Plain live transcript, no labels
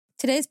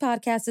Today's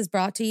podcast is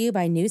brought to you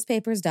by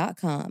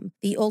newspapers.com,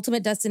 the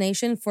ultimate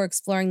destination for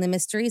exploring the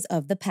mysteries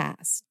of the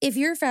past. If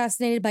you're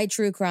fascinated by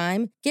true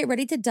crime, get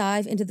ready to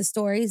dive into the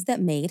stories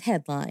that made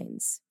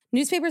headlines.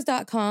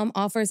 Newspapers.com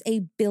offers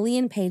 1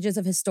 billion pages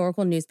of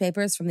historical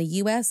newspapers from the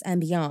U.S.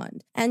 and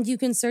beyond, and you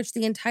can search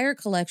the entire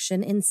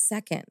collection in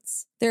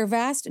seconds. Their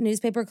vast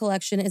newspaper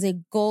collection is a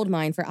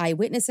goldmine for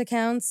eyewitness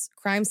accounts,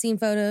 crime scene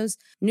photos,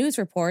 news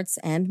reports,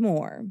 and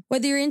more.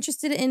 Whether you're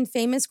interested in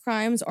famous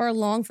crimes or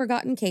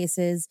long-forgotten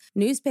cases,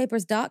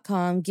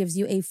 Newspapers.com gives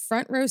you a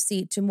front row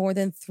seat to more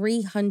than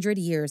 300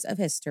 years of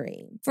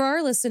history. For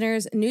our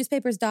listeners,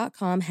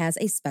 Newspapers.com has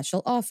a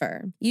special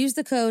offer. Use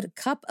the code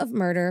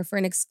CUPOFMURDER for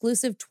an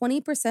exclusive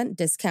 20%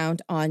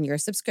 discount on your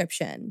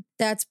subscription.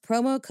 That's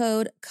promo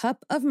code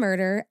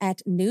CUPOFMURDER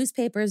at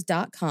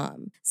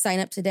Newspapers.com. Sign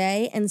up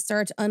today and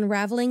start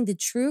unraveling the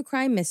true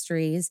crime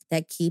mysteries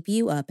that keep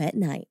you up at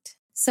night.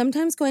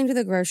 Sometimes going to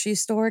the grocery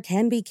store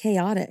can be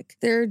chaotic.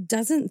 There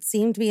doesn't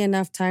seem to be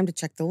enough time to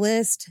check the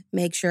list,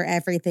 make sure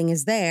everything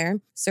is there,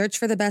 search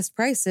for the best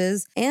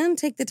prices, and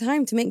take the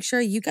time to make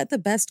sure you get the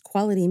best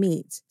quality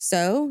meat.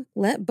 So,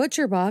 let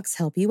ButcherBox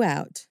help you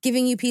out.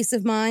 Giving you peace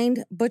of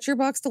mind,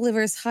 ButcherBox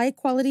delivers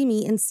high-quality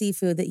meat and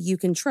seafood that you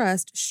can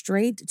trust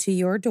straight to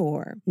your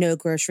door. No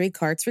grocery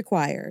carts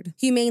required.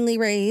 Humanely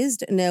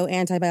raised, no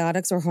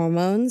antibiotics or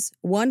hormones,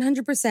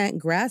 100%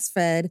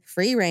 grass-fed,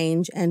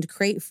 free-range, and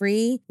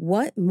crate-free.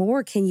 What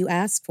more can you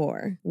ask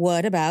for?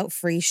 What about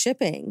free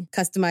shipping,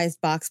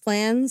 customized box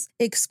plans,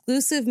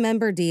 exclusive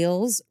member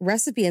deals,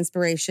 recipe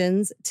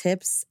inspirations,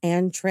 tips,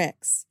 and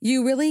tricks?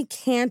 You really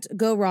can't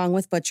go wrong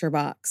with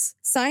ButcherBox.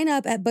 Sign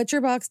up at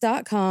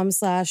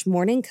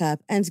butcherbox.com/morningcup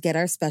and get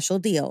our special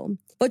deal.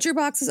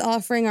 ButcherBox is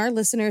offering our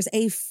listeners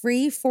a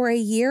free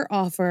for-a-year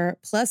offer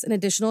plus an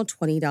additional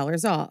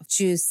 $20 off.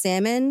 Choose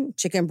salmon,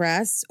 chicken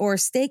breasts, or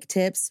steak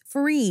tips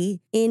free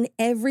in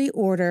every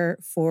order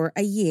for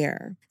a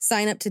year.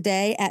 Sign up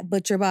today at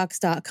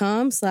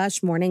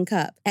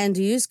butcherbox.com/morningcup and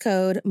use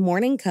code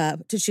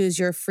morningcup to choose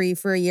your free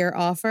for-a-year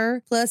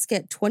offer plus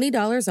get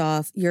 $20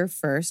 off your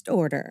first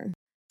order.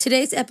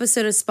 Today's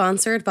episode is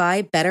sponsored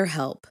by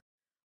BetterHelp.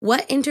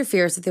 What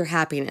interferes with your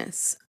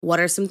happiness? What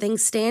are some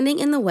things standing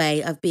in the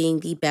way of being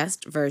the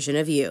best version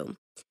of you?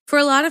 For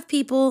a lot of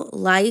people,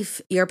 life,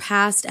 your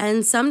past,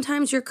 and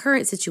sometimes your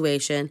current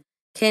situation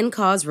can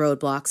cause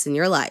roadblocks in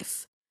your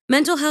life.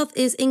 Mental health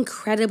is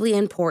incredibly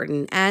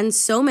important, and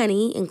so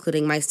many,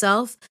 including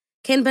myself,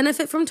 can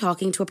benefit from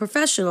talking to a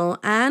professional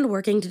and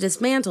working to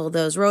dismantle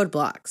those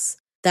roadblocks.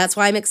 That's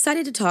why I'm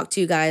excited to talk to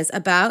you guys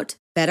about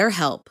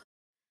BetterHelp.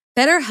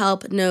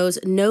 BetterHelp knows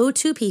no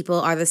two people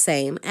are the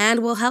same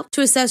and will help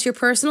to assess your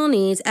personal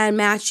needs and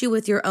match you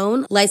with your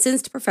own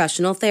licensed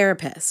professional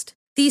therapist.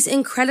 These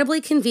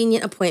incredibly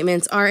convenient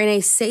appointments are in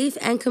a safe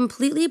and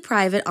completely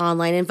private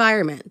online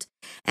environment,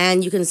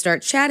 and you can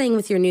start chatting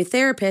with your new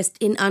therapist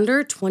in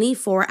under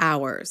 24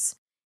 hours.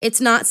 It's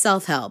not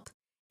self-help,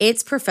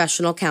 it's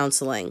professional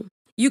counseling.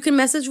 You can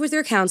message with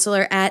your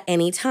counselor at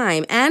any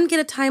time and get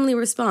a timely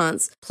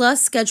response,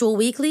 plus schedule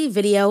weekly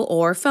video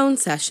or phone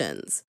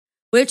sessions.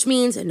 Which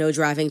means no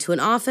driving to an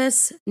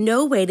office,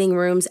 no waiting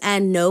rooms,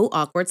 and no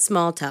awkward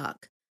small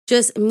talk.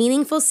 Just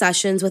meaningful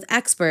sessions with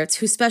experts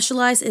who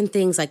specialize in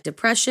things like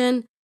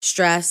depression,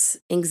 stress,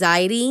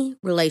 anxiety,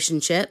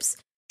 relationships,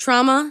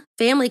 trauma,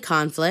 family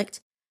conflict,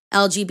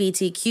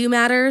 LGBTQ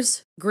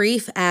matters,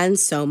 grief, and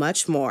so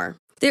much more.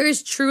 There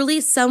is truly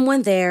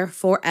someone there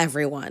for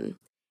everyone.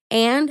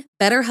 And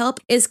BetterHelp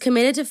is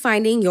committed to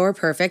finding your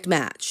perfect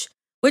match.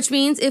 Which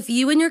means if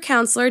you and your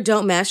counselor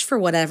don't mesh for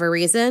whatever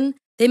reason,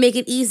 they make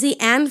it easy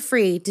and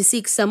free to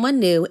seek someone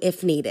new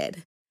if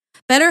needed.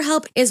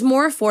 BetterHelp is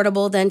more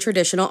affordable than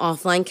traditional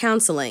offline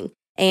counseling,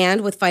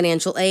 and with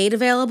financial aid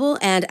available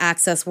and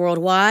access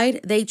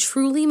worldwide, they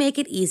truly make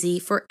it easy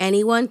for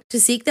anyone to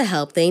seek the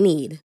help they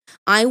need.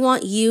 I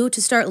want you to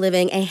start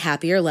living a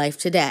happier life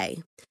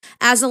today.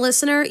 As a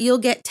listener, you'll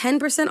get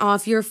 10%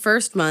 off your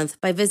first month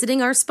by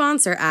visiting our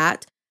sponsor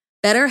at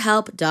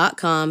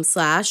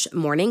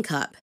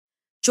betterhelp.com/morningcup.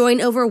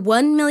 Join over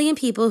 1 million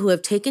people who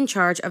have taken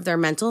charge of their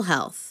mental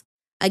health.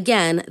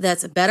 Again,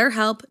 that's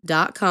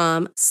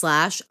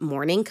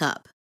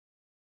betterhelp.com/morningcup.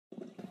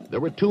 There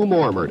were 2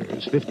 more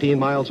murders 15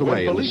 miles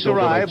away. When police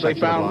arrived, they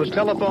found the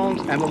telephones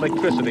and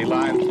electricity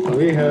lines.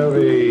 We have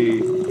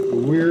a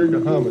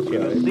weird homicide.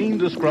 A scene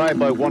described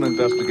by one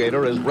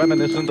investigator as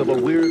reminiscent of a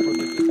weird...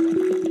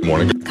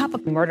 Morning. Cup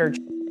of murder.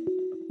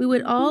 We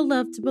would all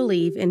love to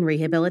believe in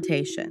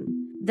rehabilitation.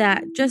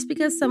 That just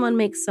because someone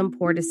makes some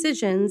poor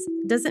decisions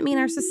doesn't mean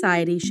our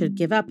society should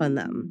give up on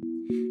them,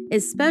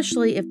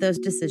 especially if those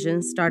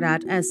decisions start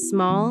out as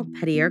small,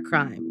 pettier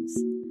crimes.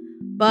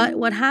 But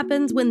what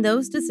happens when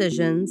those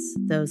decisions,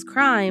 those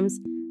crimes,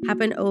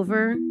 happen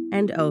over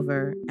and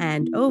over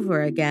and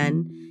over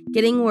again,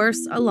 getting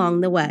worse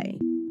along the way?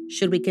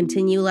 Should we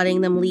continue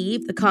letting them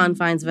leave the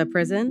confines of a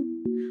prison?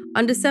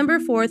 On December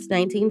 4th,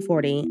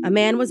 1940, a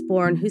man was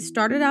born who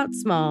started out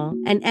small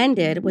and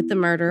ended with the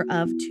murder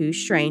of 2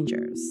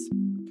 strangers.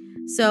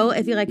 So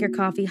if you like your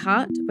coffee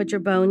hot but your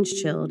bones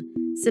chilled,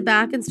 Sit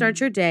back and start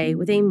your day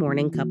with a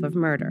morning cup of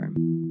murder.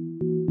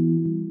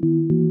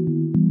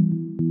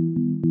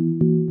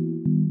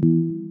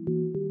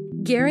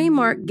 Gary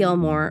Mark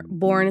Gilmore,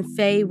 born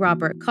Fay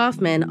Robert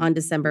Kaufman on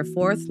December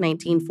 4th,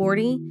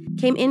 1940,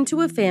 came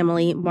into a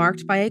family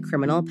marked by a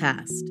criminal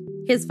past.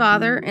 His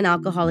father, an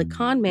alcoholic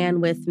con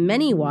man with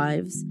many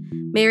wives,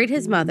 married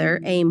his mother,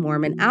 a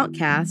Mormon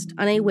outcast,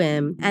 on a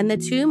whim, and the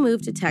two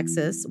moved to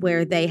Texas,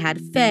 where they had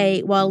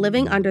Fay while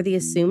living under the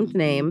assumed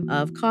name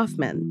of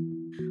Kaufman.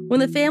 When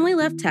the family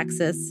left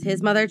Texas,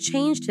 his mother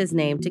changed his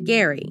name to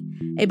Gary,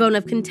 a bone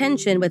of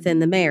contention within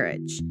the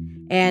marriage.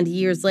 And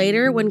years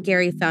later, when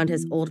Gary found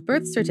his old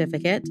birth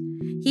certificate,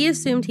 he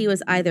assumed he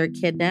was either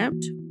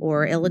kidnapped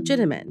or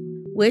illegitimate,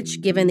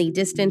 which, given the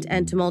distant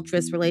and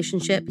tumultuous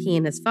relationship he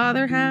and his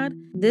father had,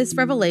 this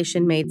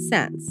revelation made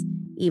sense,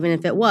 even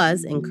if it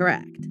was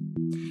incorrect.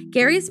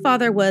 Gary's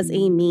father was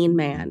a mean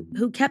man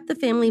who kept the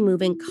family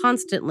moving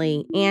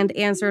constantly and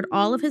answered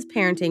all of his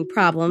parenting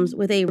problems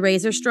with a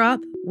razor strop,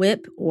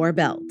 whip, or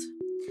belt.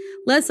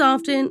 Less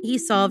often, he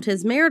solved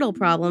his marital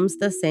problems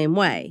the same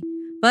way,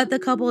 but the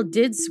couple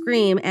did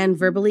scream and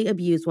verbally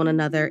abuse one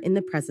another in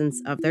the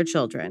presence of their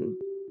children.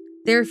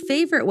 Their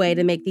favorite way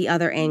to make the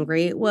other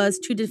angry was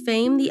to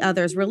defame the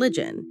other's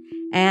religion,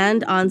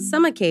 and on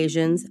some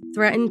occasions,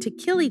 threatened to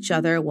kill each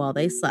other while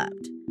they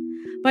slept.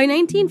 By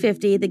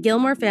 1950, the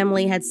Gilmore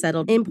family had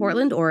settled in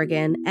Portland,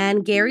 Oregon,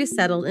 and Gary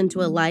settled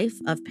into a life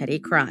of petty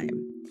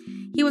crime.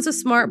 He was a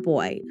smart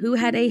boy who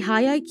had a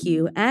high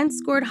IQ and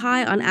scored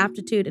high on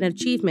aptitude and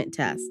achievement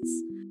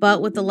tests.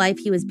 But with the life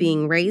he was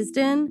being raised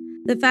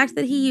in, the fact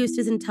that he used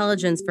his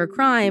intelligence for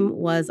crime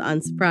was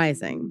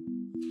unsurprising.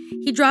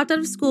 He dropped out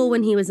of school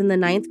when he was in the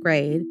 9th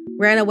grade,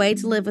 ran away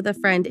to live with a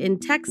friend in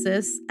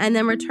Texas, and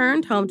then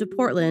returned home to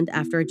Portland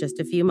after just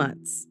a few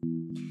months.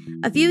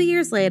 A few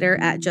years later,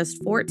 at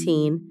just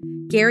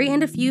 14, Gary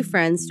and a few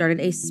friends started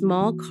a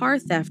small car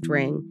theft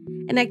ring,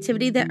 an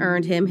activity that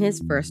earned him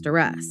his first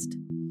arrest.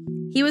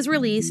 He was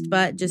released,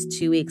 but just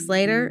 2 weeks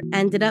later,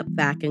 ended up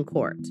back in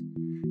court.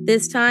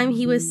 This time,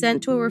 he was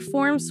sent to a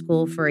reform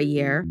school for a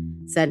year,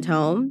 sent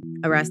home,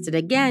 arrested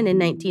again in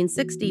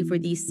 1960 for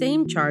these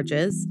same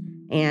charges,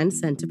 and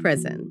sent to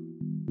prison.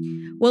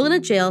 While in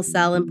a jail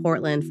cell in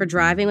Portland for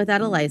driving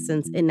without a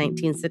license in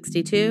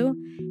 1962,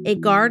 a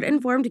guard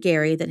informed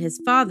Gary that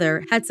his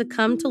father had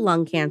succumbed to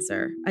lung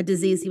cancer, a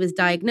disease he was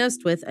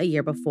diagnosed with a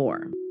year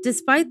before.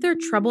 Despite their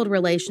troubled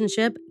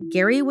relationship,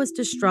 Gary was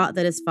distraught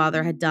that his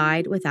father had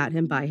died without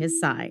him by his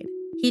side.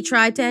 He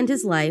tried to end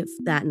his life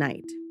that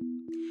night.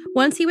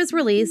 Once he was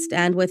released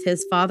and with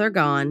his father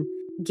gone,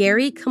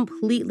 Gary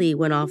completely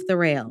went off the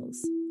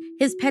rails.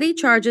 His petty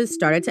charges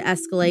started to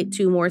escalate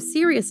to more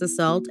serious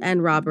assault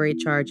and robbery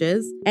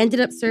charges, ended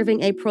up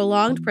serving a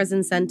prolonged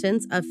prison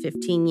sentence of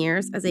 15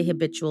 years as a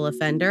habitual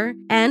offender,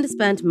 and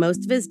spent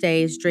most of his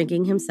days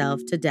drinking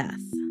himself to death.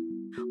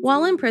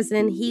 While in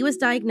prison, he was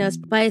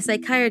diagnosed by a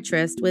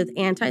psychiatrist with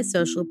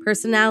antisocial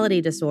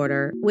personality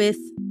disorder with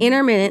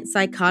intermittent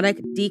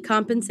psychotic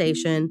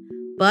decompensation,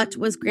 but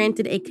was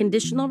granted a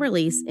conditional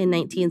release in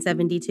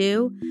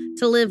 1972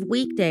 to live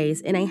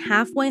weekdays in a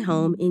halfway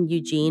home in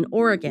Eugene,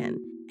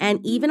 Oregon, and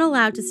even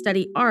allowed to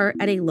study art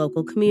at a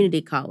local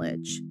community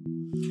college.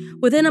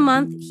 Within a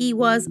month, he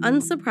was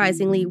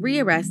unsurprisingly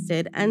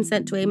rearrested and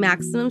sent to a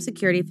maximum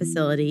security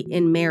facility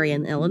in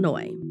Marion,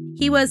 Illinois.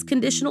 He was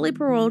conditionally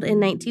paroled in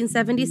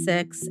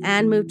 1976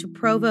 and moved to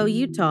Provo,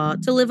 Utah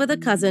to live with a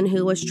cousin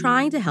who was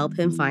trying to help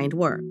him find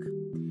work.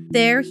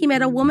 There, he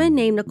met a woman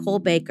named Nicole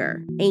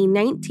Baker, a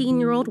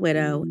 19-year-old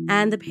widow,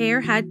 and the pair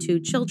had 2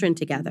 children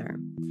together.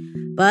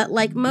 But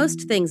like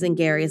most things in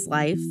Gary's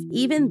life,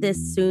 even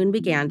this soon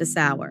began to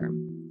sour.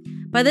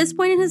 By this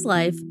point in his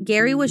life,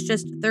 Gary was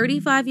just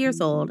 35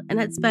 years old and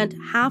had spent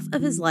half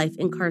of his life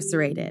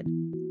incarcerated.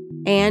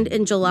 And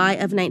in July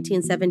of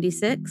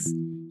 1976,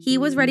 he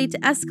was ready to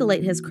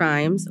escalate his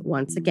crimes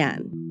once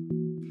again.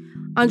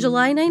 On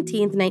July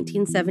 19,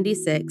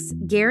 1976,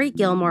 Gary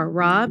Gilmore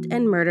robbed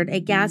and murdered a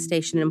gas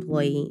station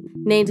employee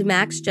named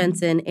Max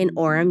Jensen in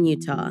Orem,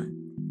 Utah.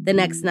 The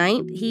next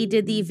night, he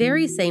did the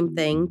very same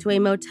thing to a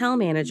motel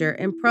manager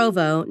in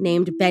Provo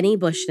named Benny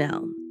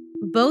Bushnell.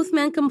 Both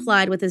men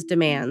complied with his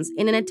demands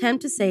in an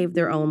attempt to save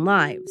their own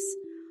lives.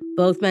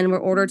 Both men were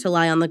ordered to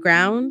lie on the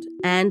ground,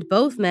 and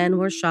both men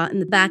were shot in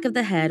the back of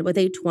the head with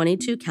a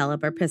 .22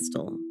 caliber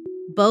pistol.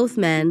 Both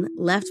men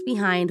left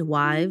behind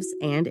wives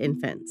and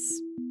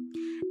infants.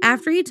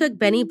 After he took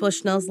Benny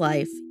Bushnell's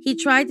life, he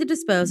tried to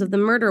dispose of the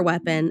murder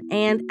weapon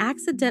and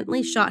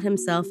accidentally shot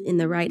himself in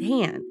the right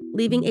hand,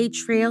 leaving a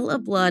trail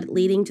of blood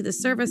leading to the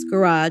service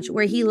garage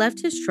where he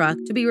left his truck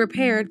to be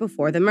repaired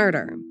before the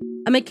murder.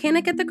 A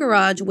mechanic at the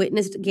garage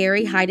witnessed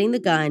Gary hiding the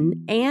gun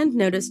and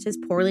noticed his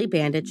poorly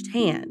bandaged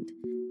hand,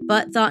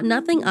 but thought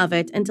nothing of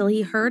it until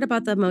he heard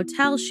about the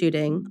motel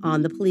shooting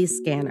on the police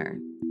scanner.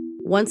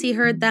 Once he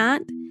heard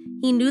that,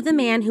 he knew the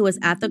man who was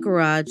at the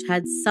garage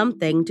had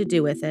something to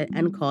do with it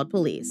and called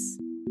police.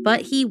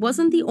 But he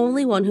wasn't the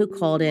only one who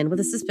called in with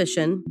a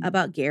suspicion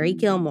about Gary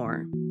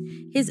Gilmore.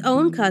 His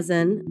own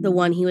cousin, the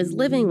one he was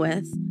living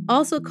with,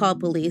 also called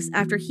police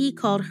after he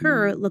called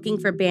her looking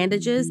for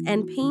bandages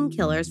and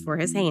painkillers for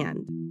his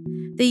hand.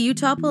 The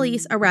Utah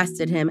police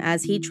arrested him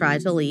as he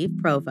tried to leave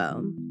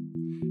Provo.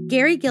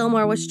 Gary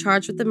Gilmore was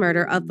charged with the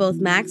murder of both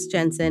Max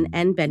Jensen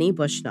and Benny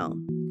Bushnell.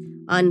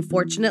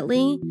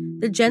 Unfortunately,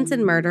 the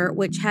Jensen murder,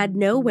 which had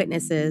no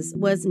witnesses,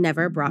 was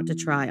never brought to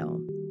trial.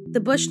 The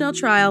Bushnell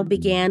trial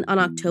began on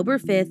October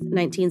 5,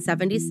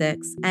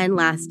 1976, and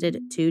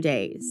lasted 2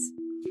 days.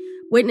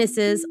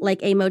 Witnesses, like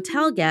a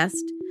motel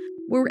guest,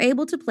 were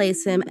able to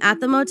place him at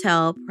the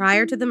motel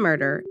prior to the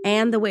murder,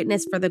 and the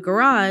witness for the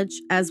garage,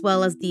 as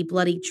well as the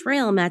bloody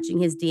trail matching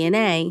his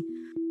DNA,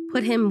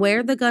 put him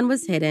where the gun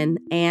was hidden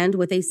and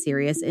with a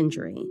serious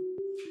injury.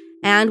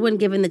 And when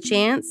given the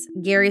chance,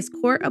 Gary's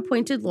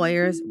court-appointed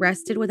lawyers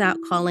rested without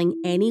calling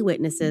any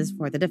witnesses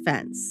for the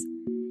defense.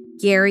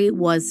 Gary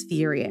was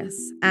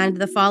furious, and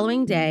the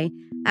following day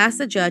asked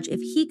the judge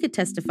if he could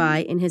testify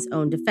in his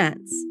own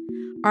defense,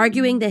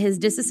 arguing that his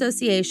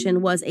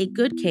disassociation was a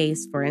good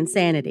case for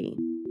insanity.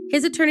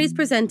 His attorneys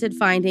presented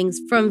findings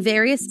from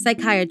various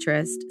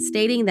psychiatrists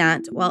stating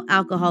that while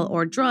alcohol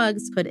or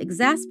drugs could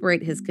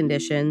exacerbate his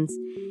conditions,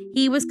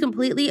 he was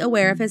completely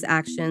aware of his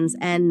actions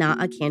and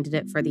not a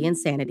candidate for the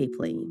insanity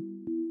plea.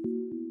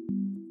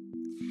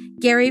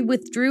 Gary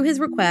withdrew his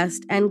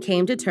request and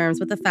came to terms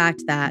with the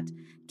fact that,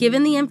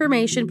 given the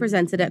information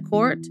presented at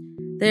court,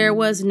 there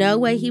was no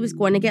way he was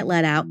going to get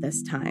let out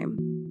this time.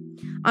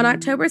 On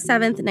October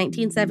 7,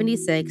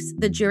 1976,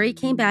 the jury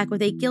came back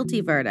with a guilty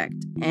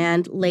verdict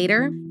and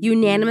later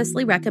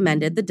unanimously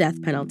recommended the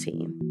death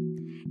penalty.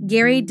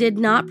 Gary did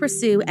not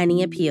pursue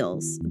any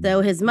appeals,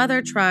 though his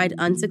mother tried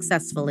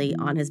unsuccessfully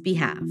on his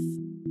behalf.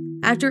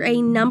 After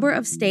a number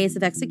of stays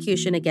of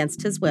execution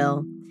against his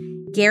will,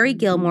 Gary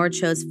Gilmore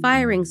chose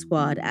firing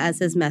squad as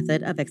his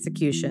method of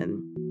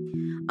execution.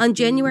 On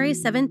January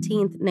 17,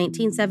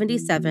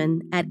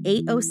 1977, at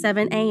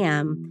 8:07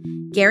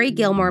 a.m., Gary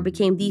Gilmore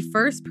became the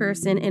first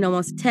person in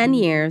almost 10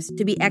 years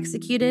to be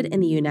executed in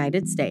the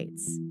United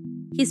States.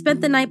 He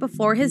spent the night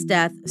before his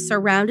death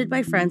surrounded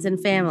by friends and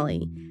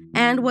family,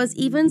 and was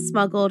even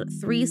smuggled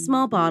 3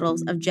 small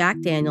bottles of Jack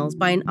Daniels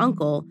by an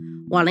uncle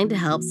wanting to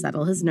help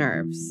settle his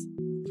nerves.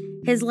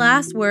 His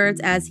last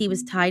words as he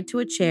was tied to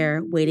a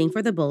chair waiting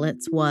for the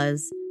bullets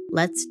was,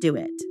 "Let's do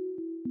it."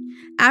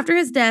 After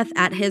his death,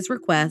 at his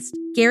request,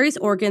 Gary's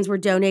organs were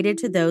donated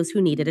to those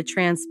who needed a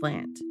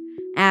transplant.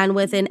 And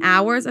within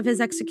hours of his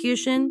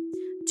execution,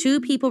 2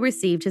 people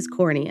received his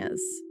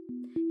corneas.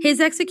 His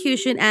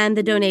execution and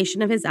the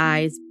donation of his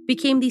eyes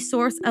became the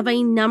source of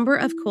a number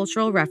of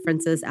cultural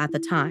references at the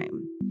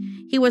time.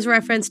 He was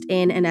referenced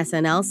in an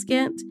SNL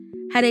skit,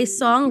 had a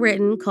song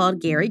written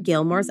called Gary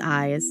Gilmore's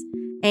Eyes,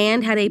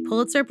 and had a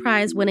Pulitzer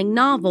Prize-winning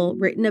novel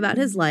written about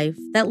his life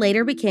that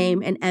later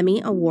became an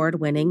Emmy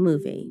Award-winning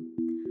movie.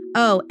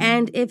 Oh,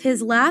 and if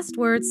his last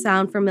words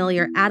sound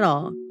familiar at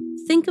all,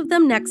 think of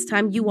them next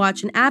time you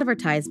watch an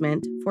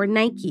advertisement for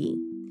Nike.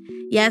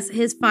 Yes,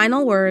 his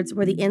final words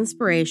were the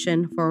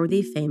inspiration for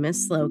the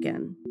famous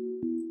slogan.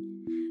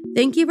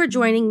 Thank you for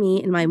joining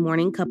me in my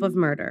morning cup of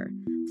murder.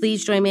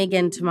 Please join me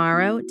again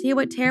tomorrow to hear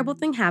what terrible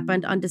thing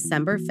happened on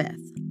December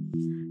 5th.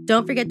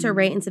 Don't forget to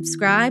rate and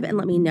subscribe and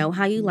let me know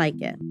how you like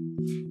it.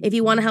 If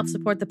you want to help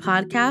support the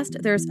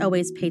podcast, there's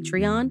always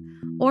Patreon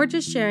or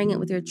just sharing it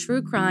with your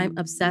true crime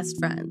obsessed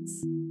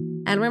friends.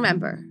 And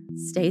remember,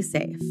 stay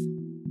safe.